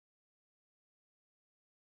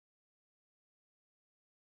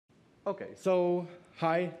Okay, so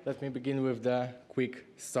hi, let me begin with the quick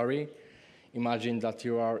story. Imagine that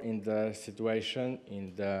you are in the situation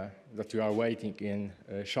that you are waiting in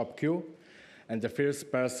a shop queue, and the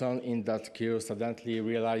first person in that queue suddenly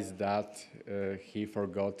realized that he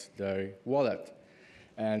forgot their wallet.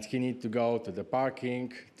 And he needs to go to the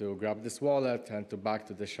parking to grab this wallet and to back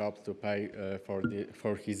to the shop to pay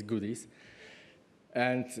for his goodies.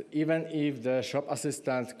 And even if the shop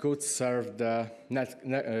assistant could serve the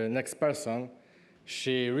next person,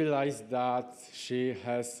 she realized that she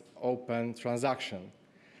has open transaction.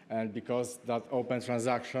 And because that open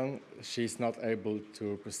transaction, she's not able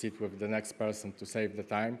to proceed with the next person to save the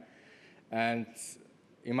time. And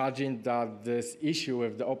imagine that this issue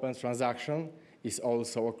with the open transaction is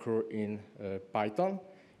also occur in Python,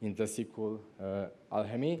 in the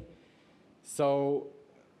SQLAlchemy. So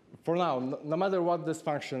for now, no matter what this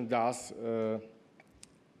function does,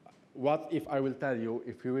 what if I will tell you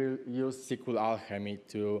if you will use SQLAlchemy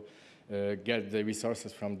to get the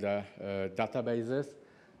resources from the databases,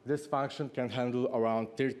 this function can handle around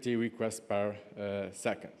 30 requests per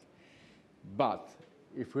second. But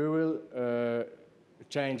if we will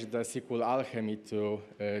change the SQLAlchemy to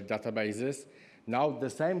databases, now the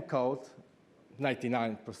same code,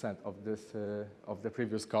 99% of the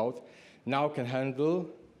previous code, now can handle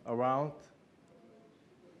around,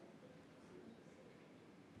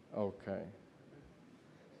 okay,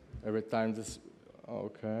 every time this,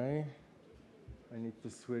 okay, I need to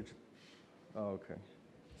switch, okay,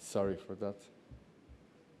 sorry for that.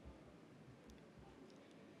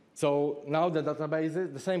 So now the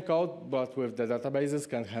databases, the same code, but with the databases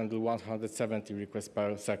can handle 170 requests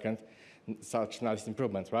per second, such nice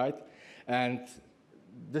improvement, right? And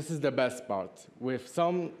this is the best part. With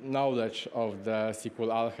some knowledge of the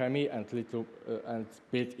SQLAlchemy and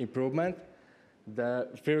bit improvement, the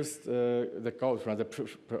code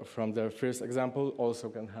from the first example also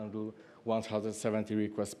can handle 170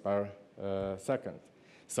 requests per second.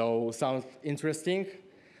 So sounds interesting.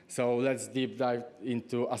 So let's deep dive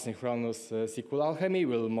into asynchronous SQLAlchemy.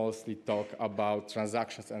 We'll mostly talk about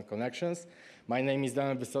transactions and connections. My name is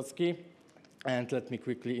Damian Wysocki, and let me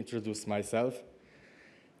quickly introduce myself.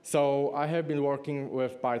 So I have been working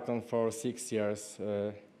with Python for 6 years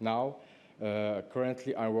now.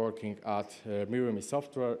 Currently, I'm working at Mirror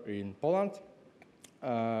Software in Poland,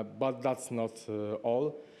 but that's not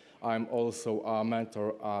all. I'm also a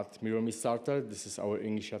mentor at Mirror Starter. This is our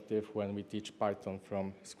initiative when we teach Python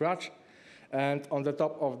from scratch. And on the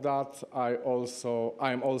top of that, I'm also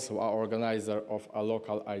an organizer of a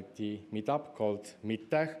local IT meetup called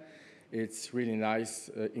MeetTech. It's really nice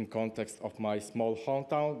in context of my small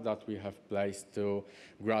hometown that we have placed to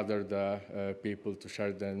gather the people to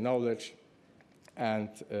share the knowledge and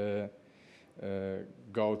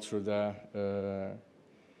go through the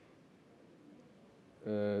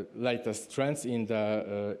latest trends in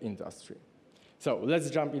the industry. So let's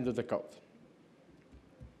jump into the code.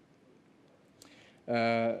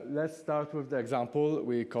 Let's start with the example.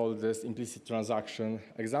 We call this implicit transaction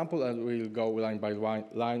example, and we'll go line by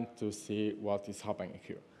line to see what is happening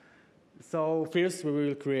here. So first, we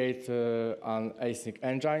will create an async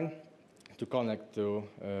engine to connect to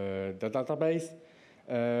the database.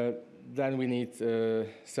 Then we need a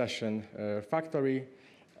session factory,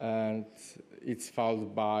 and it's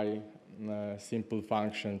followed by a simple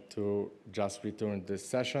function to just return this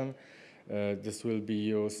session. This will be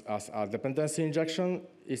used as a dependency injection.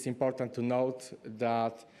 It's important to note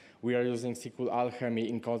that we are using SQLAlchemy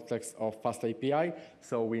in context of Fast API,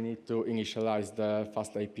 so we need to initialize the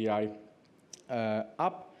Fast API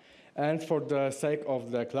app. And for the sake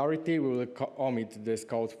of the clarity, we will omit this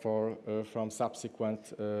code from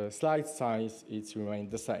subsequent slides since it's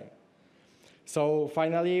remained the same. So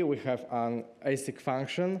finally, we have an async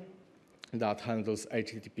function that handles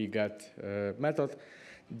HTTP GET method.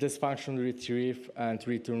 This function retrieves and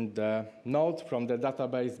returns the node from the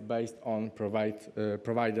database based on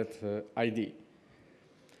provided ID.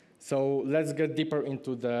 So let's get deeper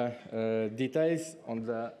into the details. On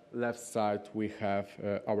the left side, we have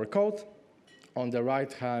our code. On the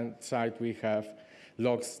right-hand side, we have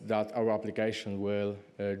logs that our application will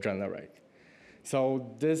generate.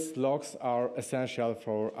 So these logs are essential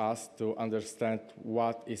for us to understand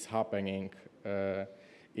what is happening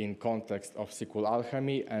in context of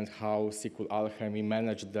SQLAlchemy and how SQLAlchemy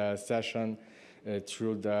managed the session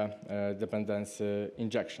through the dependency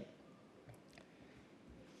injection.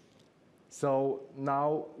 So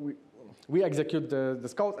now we execute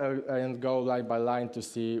this code and go line by line to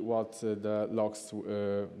see what the logs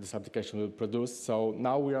this application will produce. So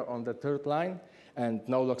now we are on the third line and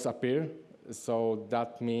no logs appear. So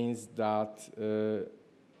that means that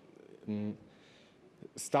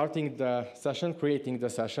starting the session, creating the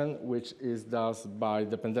session, which is done by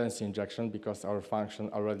dependency injection because our function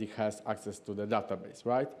already has access to the database,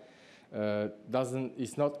 right?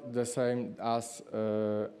 It's not the same as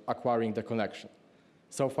acquiring the connection.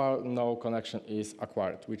 So far, no connection is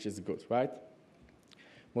acquired, which is good, right?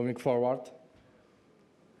 Moving forward.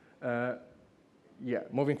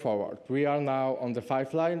 Moving forward. We are now on the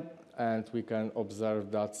 5th line, and we can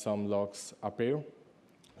observe that some logs appear.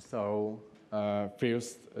 So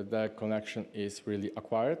first, the connection is really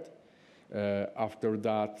acquired. After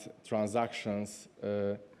that, transaction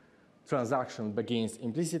begins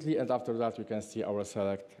implicitly, and after that, we can see our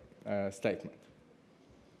select statement.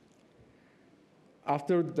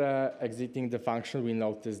 After exiting the function, we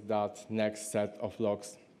notice that next set of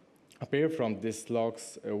logs appear. From these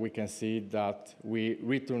logs, we can see that we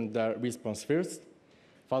return the response first.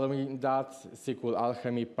 Following that,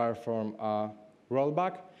 SQLAlchemy perform a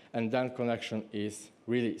rollback, and then connection is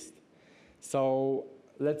released. So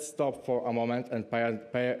let's stop for a moment and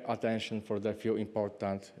pay attention for the few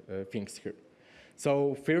important things here.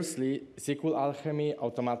 So firstly, SQLAlchemy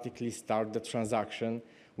automatically starts the transaction,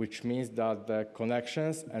 which means that the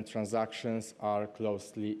connections and transactions are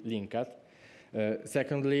closely linked.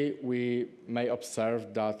 Secondly, we may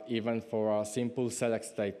observe that even for a simple select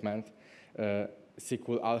statement,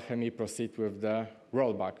 SQLAlchemy proceeds with the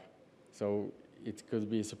rollback. So it could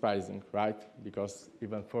be surprising, right? Because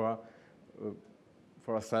even for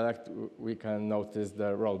a select, we can notice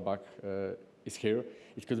the rollback is here.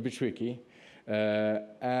 It could be tricky.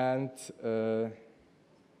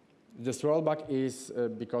 This rollback is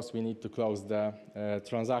because we need to close the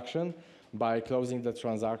transaction. By closing the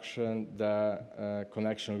transaction, the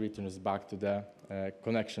connection returns back to the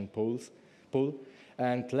connection pool.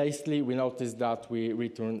 And lastly, we notice that we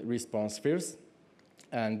return response first,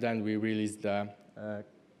 and then we release the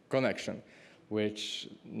connection, which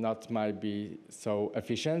not might be so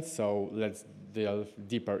efficient. So let's delve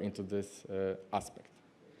deeper into this aspect.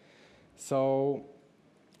 So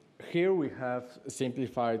here we have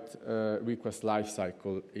simplified request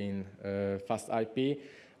lifecycle in Fast API.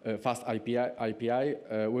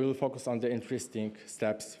 We will focus on the interesting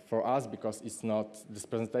steps for us because it's not this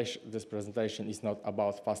presentation is not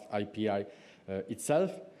about Fast API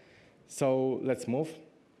itself. So let's move.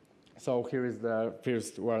 So here is the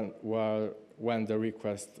first one when the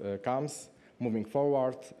request comes. Moving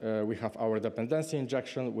forward, we have our dependency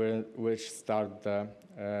injection which start the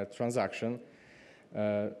transaction.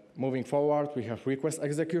 Moving forward, we have request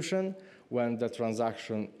execution when the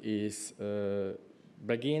transaction is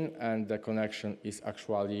begin and the connection is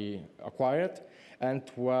actually acquired. And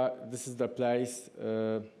this is the place,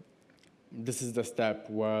 this is the step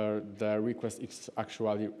where the request is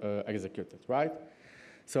actually executed, right?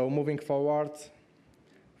 So moving forward,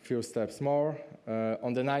 few steps more.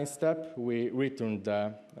 On the 9th step, we return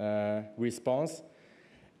the response.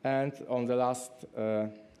 And on the last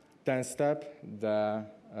 10th step, the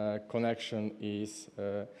transaction is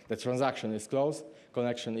closed,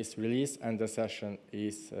 connection is released, and the session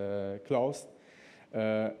is closed.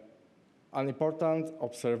 An important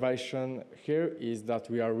observation here is that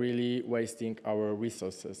we are really wasting our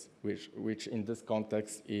resources, which in this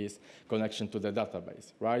context is connection to the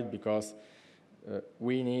database, right? Because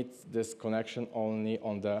we need this connection only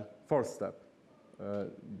on the 4th step,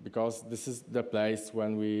 because this is the place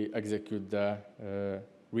when we execute the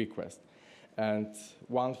request. And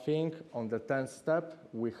one thing, on the 10th step,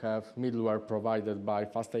 we have middleware provided by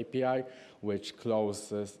Fast API, which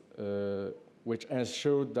closes, which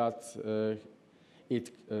ensures that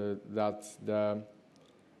the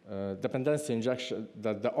dependency injection,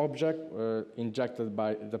 that the object injected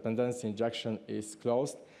by dependency injection is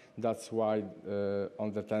closed. That's why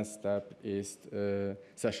on the 10th step is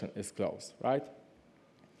session is closed, right?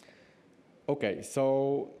 Okay,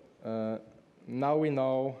 so now we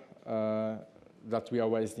know that we are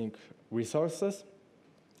wasting resources.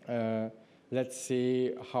 Let's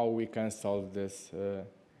see how we can solve this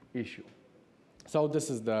issue. So this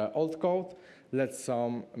is the old code. Let's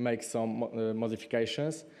make some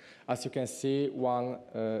modifications. As you can see, one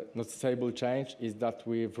noticeable change is that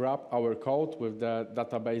we've wrapped our code with the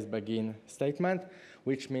database begin statement,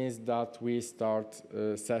 which means that we start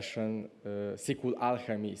session,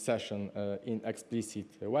 SQLAlchemy session in explicit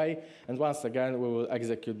way. And once again, we will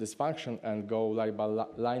execute this function and go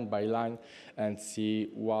line by line and see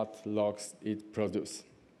what logs it produces.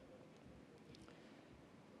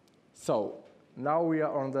 So now we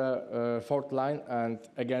are on the 4th line, and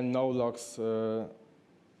again, no logs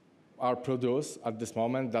are produced at this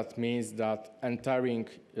moment. That means that entering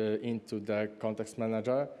into the context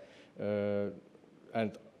manager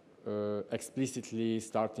and explicitly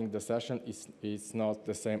starting the session is not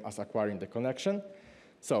the same as acquiring the connection.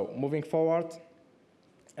 So moving forward,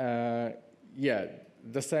 yeah,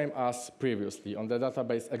 the same as previously. On the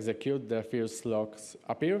database execute, the first logs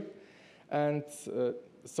appear, and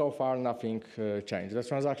so far nothing changed. The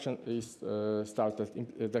transaction is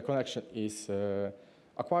started, the connection is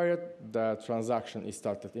acquired, the transaction is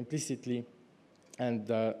started implicitly, and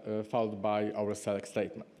followed by our select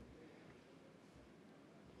statement.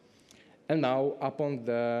 And now, upon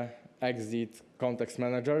the exit context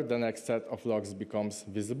manager, the next set of logs becomes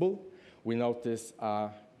visible. We notice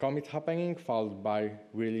a commit happening, followed by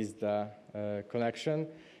release the connection.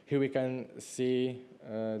 Here we can see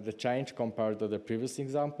the change compared to the previous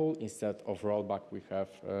example. Instead of rollback, we have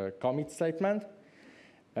a commit statement.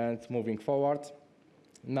 And moving forward,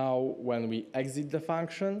 now when we exit the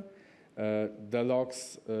function, the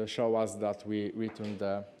logs show us that we return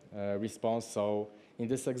the response. So in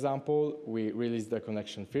this example, we release the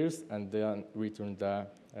connection first and then return the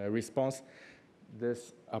response.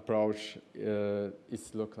 This approach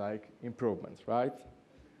is look like improvement, right?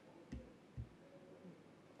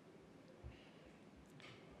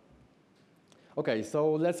 Okay,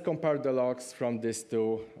 so let's compare the logs from these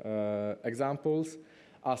two examples.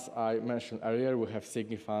 As I mentioned earlier, we have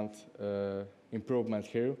significant improvement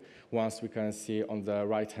here. Once we can see on the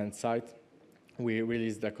right-hand side, we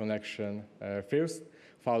release the connection first,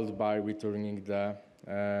 followed by returning the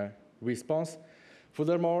response.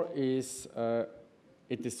 Furthermore,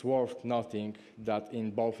 it is worth noting that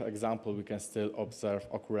in both examples, we can still observe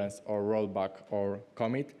occurrence or rollback or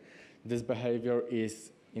commit. This behavior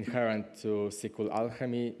is inherent to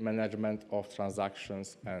SQLAlchemy management of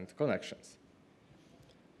transactions and connections.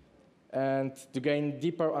 And to gain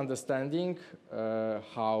deeper understanding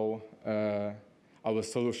how our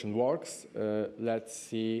solution works, let's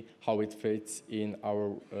see how it fits in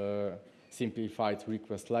our simplified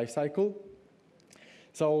request lifecycle.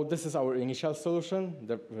 So this is our initial solution,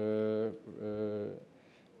 the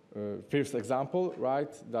first example,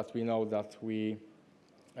 right? That we know that we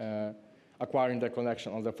acquiring the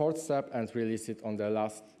connection on the 4th step and release it on the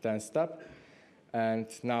last 10th step. And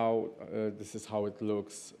now this is how it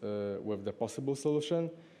looks with the possible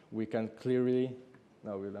solution. We can clearly,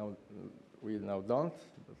 no, we now don't.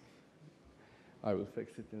 I will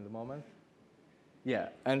fix it in a moment. Yeah,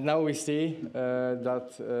 and now we see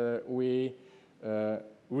that we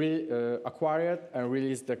acquired and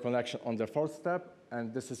released the connection on the 4th step,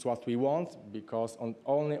 and this is what we want, because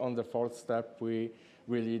only on the 4th step we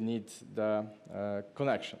really need the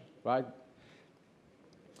connection, right?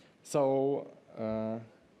 So, where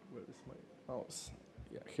is my mouse?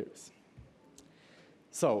 Yeah, here it is.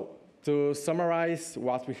 So, to summarize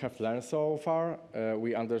what we have learned so far,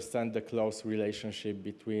 we understand the close relationship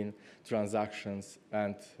between transactions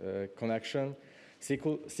and connection.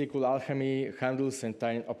 SQLAlchemy handles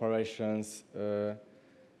certain operations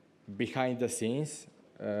behind the scenes,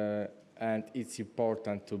 and it's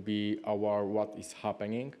important to be aware what is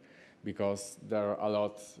happening, because there are a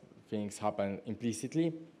lot of things happen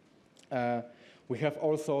implicitly. We have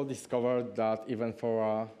also discovered that even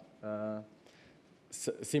for a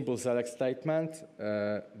simple select statement,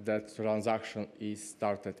 that transaction is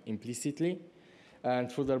started implicitly.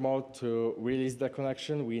 And furthermore, to release the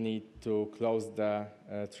connection, we need to close the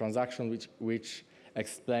transaction, which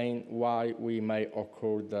explain why we may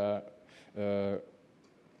occur the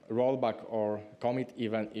rollback or commit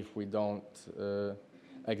even if we don't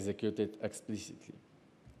execute it explicitly.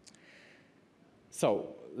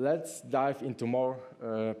 So let's dive into more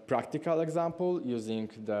practical example using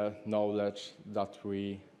the knowledge that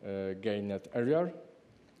we gained earlier.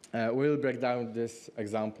 We'll break down this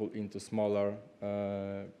example into smaller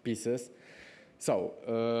pieces. So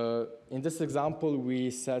in this example,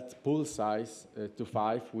 we set pool size to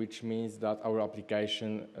 5, which means that our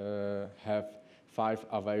application have 5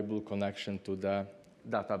 available connections to the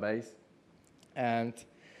database. And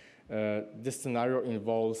this scenario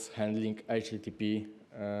involves handling HTTP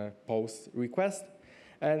post request,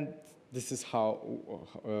 and this is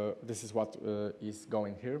what is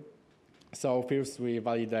going here. So first we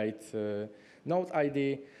validate node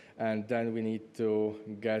ID, and then we need to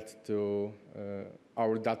get to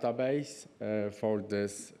our database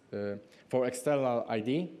for external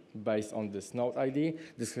ID based on this node ID.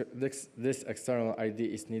 This external ID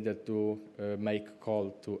is needed to make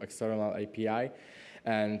call to external API,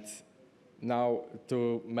 and now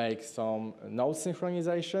to make some node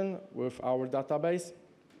synchronization with our database.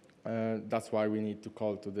 That's why we need to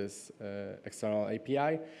call to this external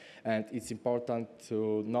API. And it's important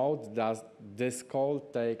to note that this call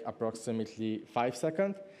takes approximately 5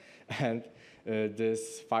 seconds. and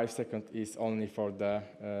this 5 seconds is only for the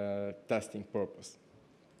testing purpose.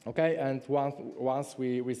 Okay, and once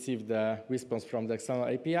we receive the response from the external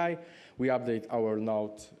API, we update our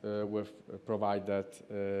node with provided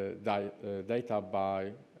data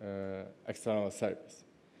by external service.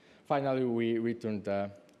 Finally, we return the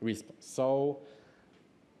response. So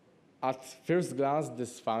at first glance,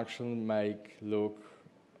 this function may look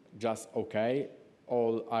just okay.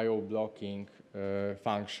 All I/O blocking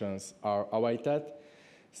functions are awaited,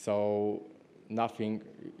 so nothing.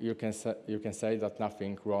 You can say that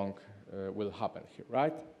nothing wrong will happen here,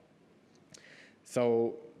 right?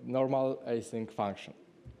 So normal async function.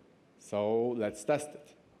 So let's test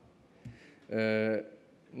it.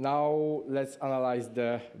 Now let's analyze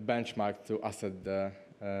the benchmark to assess the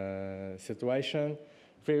situation.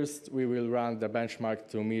 First, we will run the benchmark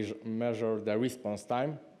to measure the response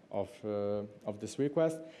time of this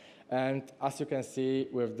request. And as you can see,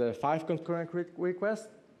 with the 5 concurrent requests,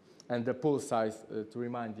 and the pool size, to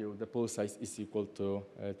remind you, the pool size is equal to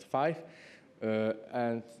 5.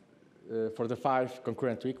 And for the 5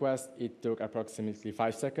 concurrent requests, it took approximately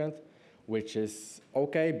 5 seconds, which is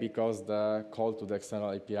okay because the call to the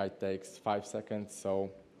external API takes 5 seconds. So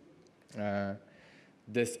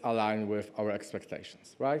this aligns with our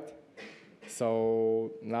expectations, right?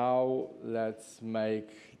 So now let's make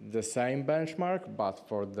the same benchmark, but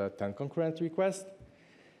for the 10 concurrent requests.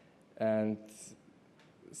 And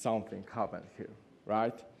something happened here,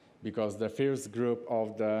 right? Because the first group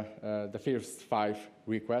of the first 5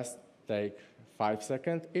 requests take 5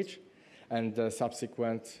 seconds each, and the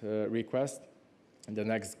subsequent request, the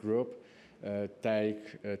next group,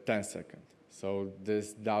 take 10 seconds. So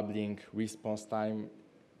this doubling response time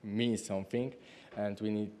means something, and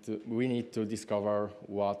we need to discover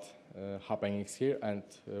what happening here and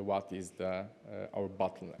what is our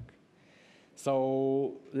bottleneck.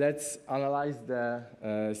 So let's analyze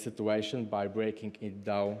the situation by breaking it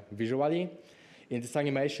down visually. In this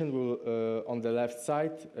animation, on the left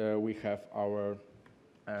side, we have our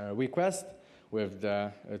request with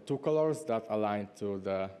the 2 colors that align to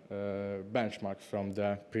the benchmark from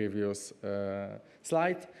the previous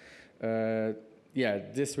slide.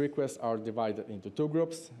 These requests are divided into 2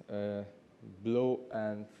 groups, blue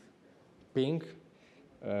and pink.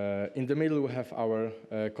 In the middle, we have our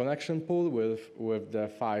connection pool with the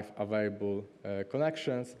 5 available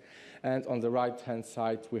connections. And on the right-hand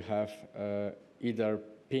side, we have either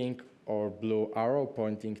pink or blue arrow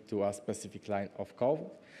pointing to a specific line of code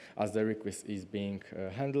as the request is being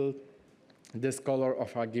handled. This color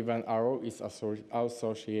of a given arrow is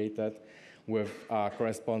associated with a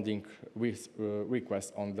corresponding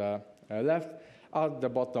request on the left. At the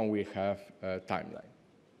bottom, we have a timeline.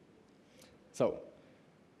 So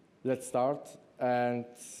let's start, and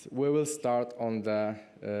we will start on the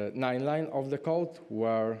 9 line of the code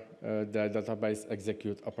where the database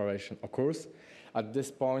execute operation occurs. At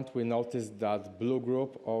this point, we notice that blue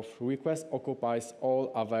group of requests occupies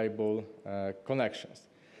all available connections.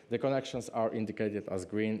 The connections are indicated as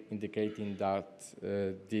green, indicating that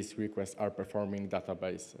these requests are performing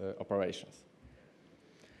database operations.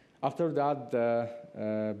 After that,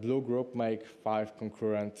 the blue group make 5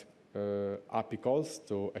 concurrent API calls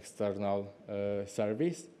to external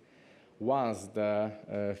service. Once the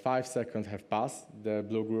 5 seconds have passed, the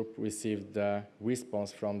blue group received the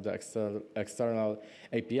response from the external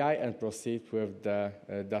API and proceed with the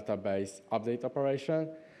database update operation.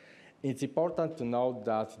 It's important to note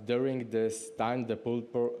that during this time,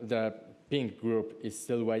 the pink group is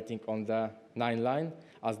still waiting on the 9 line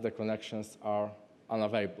as the connections are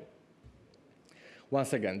unavailable.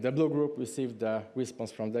 Once again, the blue group received the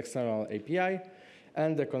response from the external API,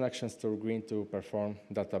 and the connections turn green to perform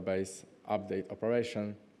database update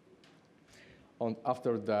operation.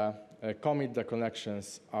 After the commit, the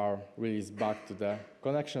connections are released back to the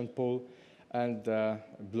connection pool, and the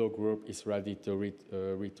blue group is ready to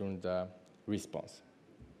return the response.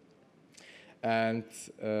 And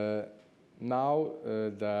now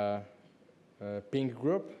the pink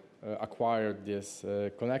group acquired this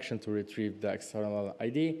connection to retrieve the external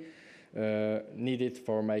ID needed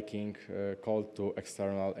for making a call to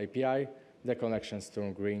external API. The connections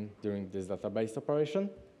turn green during this database operation.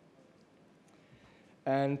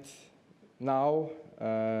 And now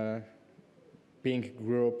pink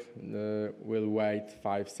group will wait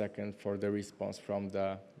 5 seconds for the response from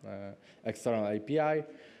the external API.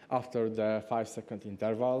 After the 5-second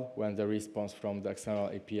interval, when the response from the external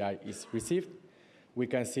API is received, we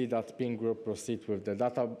can see that pink group proceeds with the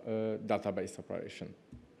database operation.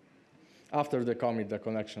 After the commit, the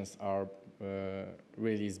connections are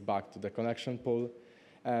released back to the connection pool,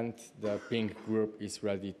 and the ping group is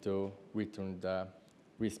ready to return the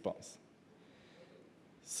response.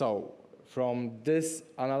 So from this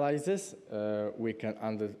analysis, we can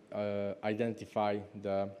identify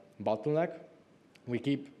the bottleneck. We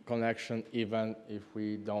keep connection even if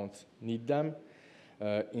we don't need them.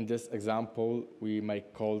 In this example, we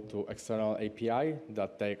make call to external API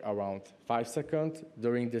that take around 5 seconds.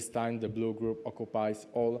 During this time, the blue group occupies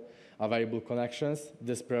all available connections.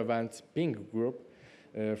 This prevents ping group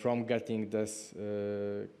from getting these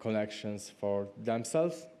connections for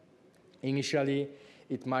themselves. Initially,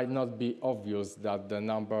 it might not be obvious that the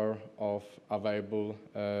number of available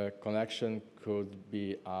connection could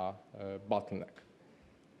be a bottleneck.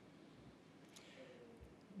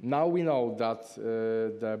 Now we know that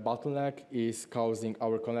the bottleneck is causing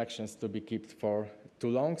our connections to be kept for too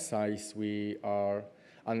long, since we are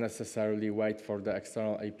unnecessarily wait for the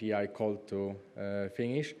external API call to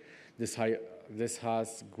finish. This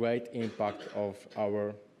has great impact of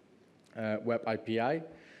our web API,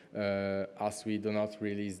 as we do not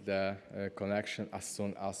release the connection as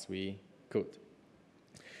soon as we could.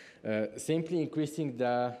 Simply increasing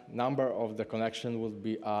the number of the connection would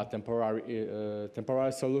be a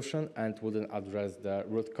temporary solution and wouldn't address the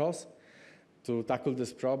root cause. To tackle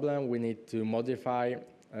this problem, we need to modify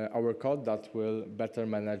our code that will better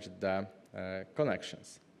manage the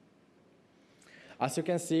connections. As you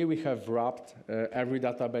can see, we have wrapped every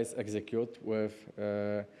database execute with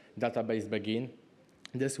database begin.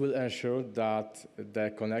 This will ensure that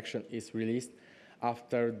the connection is released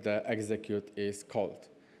after the execute is called.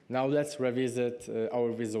 Now let's revisit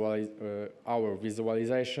our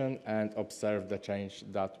visualization and observe the change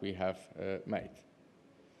that we have made.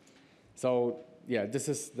 So yeah, this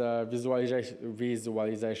is the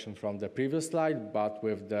visualization from the previous slide, but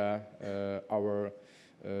with our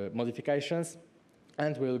modifications.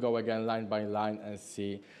 And we'll go again line by line and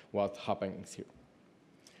see what happens here.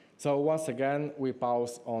 So once again, we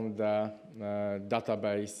pause on the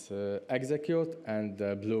database execute, and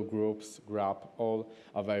the blue groups grab all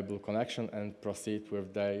available connection and proceed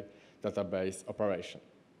with the database operation.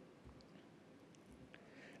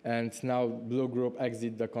 And now blue group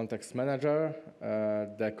exit the context manager.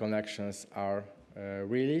 The connections are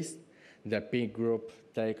released. The ping group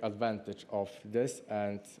take advantage of this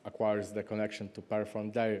and acquires the connection to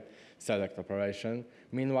perform their select operation.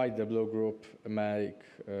 Meanwhile, the blue group make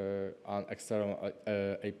an external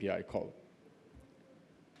API call.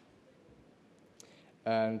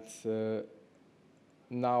 And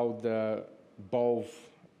now both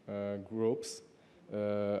groups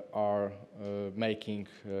are making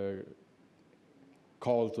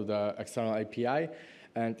call to the external API.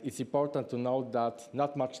 And it's important to note that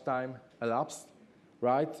not much time elapsed,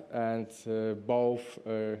 right? And both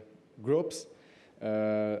groups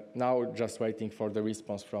now just waiting for the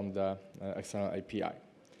response from the external API.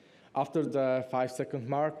 After the 5-second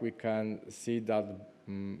mark, we can see that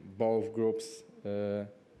both groups, we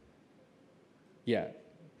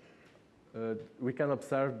can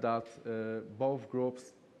observe that both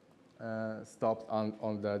groups stopped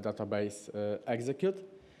on the database execute.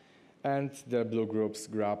 And the blue groups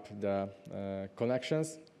grab the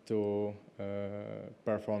connections to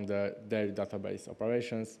perform their database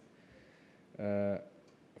operations.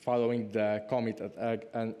 Following the commit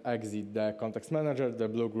and exit the context manager, the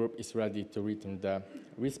blue group is ready to return the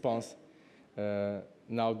response.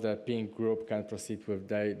 Now the ping group can proceed with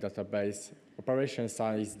their database operations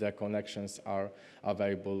since the connections are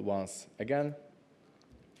available once again.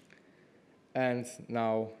 And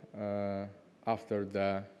now, after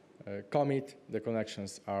the commit, the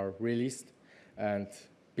connections are released, and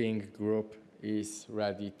ping group is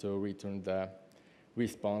ready to return the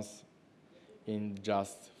response in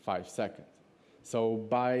just 5 seconds. So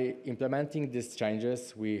by implementing these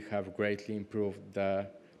changes, we have greatly improved the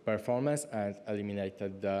performance and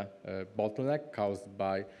eliminated the bottleneck caused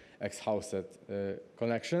by exhausted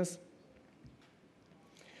connections.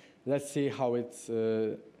 Let's see how it's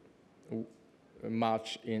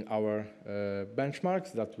match in our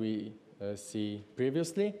benchmarks that we see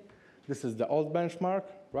previously. This is the old benchmark,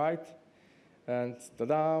 right? And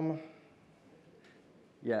ta-da!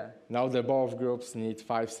 Yeah, now the both groups need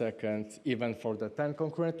 5 seconds, even for the 10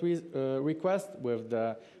 concurrent requests with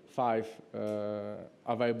the 5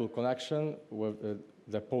 available connection, with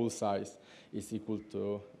the pool size is equal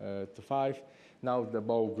to 5. Now the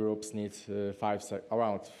both groups need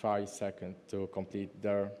around 5 seconds to complete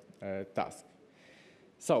their task.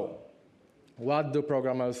 So, what do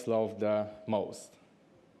programmers love the most?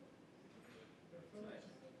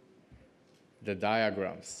 The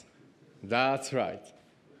diagrams. That's right.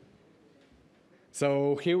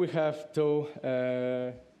 So here we have two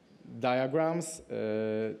diagrams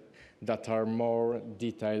that are more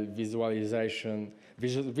detailed visualization,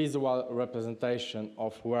 visual representation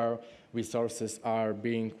of where resources are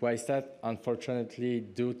being wasted. Unfortunately,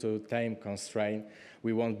 due to time constraint,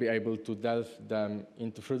 we won't be able to delve them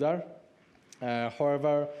into further.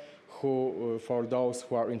 However, for those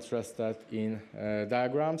who are interested in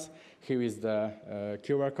diagrams, here is the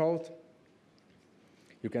QR code.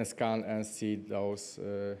 You can scan and see those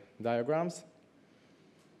diagrams.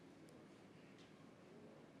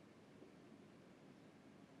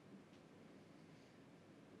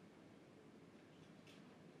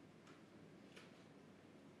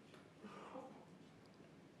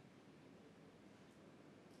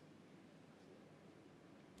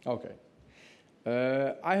 Okay.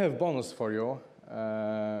 I have bonus for you,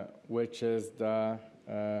 which is the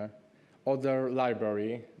other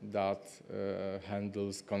library that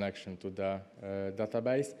handles connection to the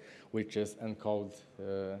database, which is encode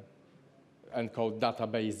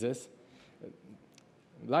databases.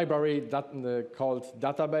 Library that, called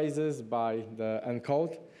databases by the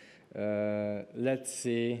encode. Let's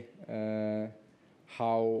see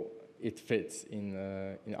how it fits in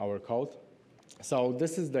our code. So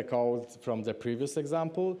this is the code from the previous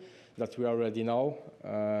example that we already know.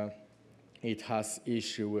 It has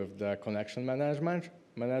issue with the connection management.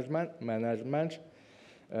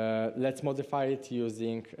 Let's modify it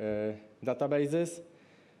using databases.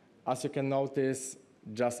 As you can notice,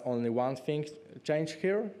 just only one thing changed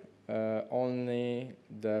here, only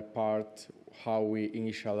the part how we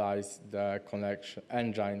initialize the connection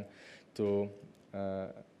engine to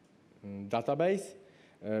database.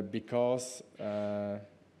 Because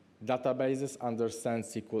databases understand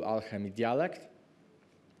SQLAlchemy dialect.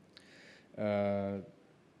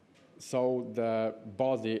 So the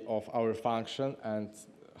body of our function and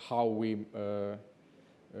how we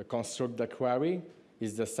construct the query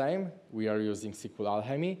is the same. We are using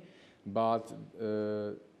SQLAlchemy, but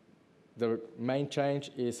the main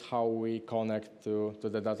change is how we connect to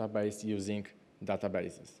the database using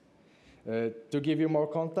databases. To give you more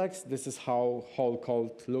context, this is how whole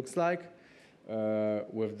code looks like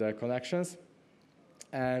with the connections.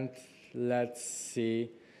 And let's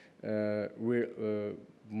see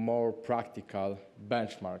more practical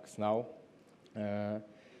benchmarks now.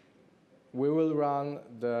 We will run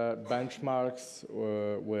the benchmarks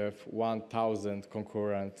with 1,000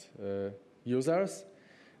 concurrent users.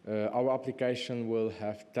 Our application will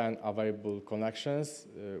have 10 available connections.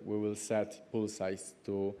 We will set pool size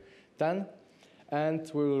to 10,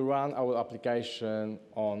 and we will run our application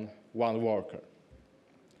on one worker.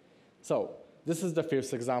 So this is the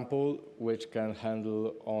first example, which can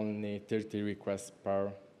handle only 30 requests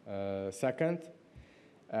per second.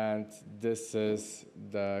 And this is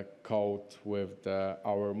the code with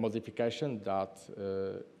our modification that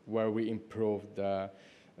where we improve the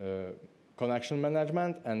connection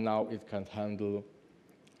management, and now it can handle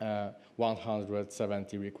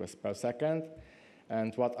 170 requests per second.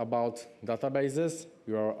 And what about databases?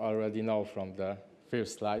 You already know from the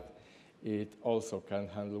first slide, it also can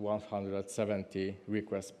handle 170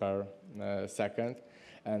 requests per second.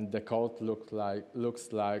 And the code looks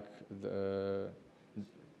like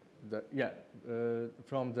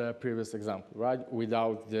from the previous example, right?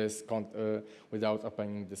 Without this, without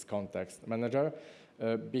opening this context manager,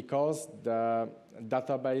 because the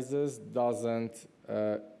databases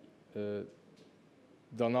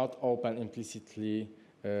do not open implicitly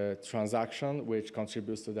transaction, which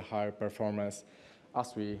contributes to the higher performance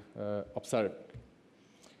as we observe.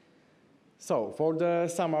 So for the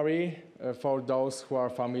summary, for those who are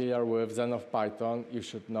familiar with Zen of Python, you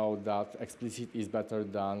should know that explicit is better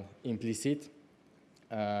than implicit.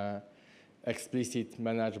 Explicit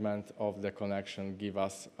management of the connection gives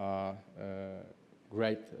us a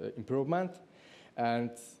great improvement.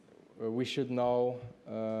 And we should know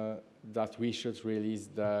that we should release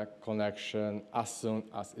the connection as soon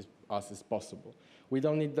as is possible. We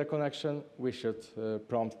don't need the connection. We should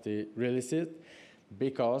promptly release it,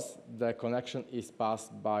 because the connection is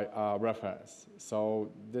passed by a reference. So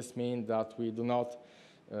this means that we do not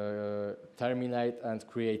terminate and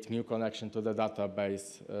create new connection to the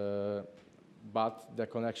database, but the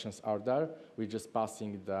connections are there. We're just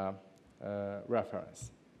passing the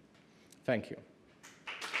reference. Thank you.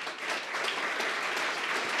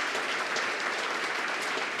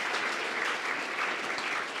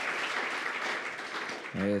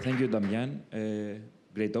 Thank you, Damian.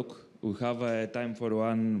 Great talk. We have time for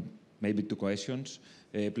one, maybe two questions.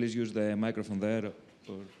 Please use the microphone there.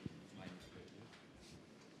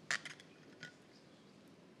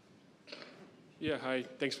 Yeah, hi.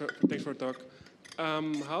 Thanks for the talk.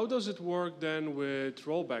 How does it work then with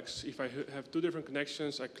rollbacks? If I have two different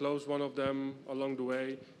connections, I close one of them along the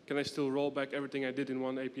way, can I still roll back everything I did in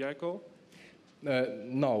one API call?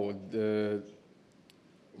 No.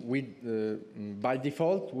 By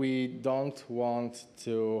default, we don't want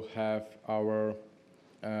to have our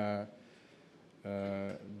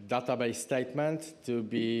database statement to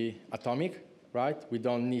be atomic, right? We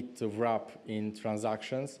don't need to wrap in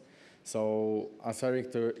transactions. So answering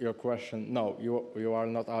to your question, no, you are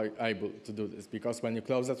not able to do this, because when you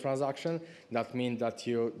close a transaction, that means that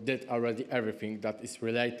you did already everything that is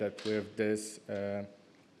related with this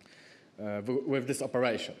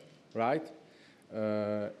operation, right?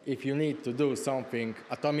 If you need to do something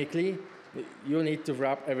atomically, you need to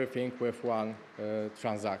wrap everything with one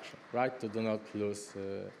transaction, right? To do not lose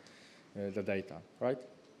the data, right?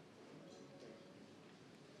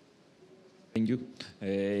 Thank you.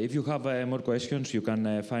 If you have more questions, you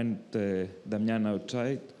can find Damian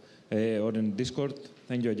outside or in Discord.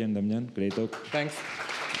 Thank you again, Damian. Great talk. Thanks.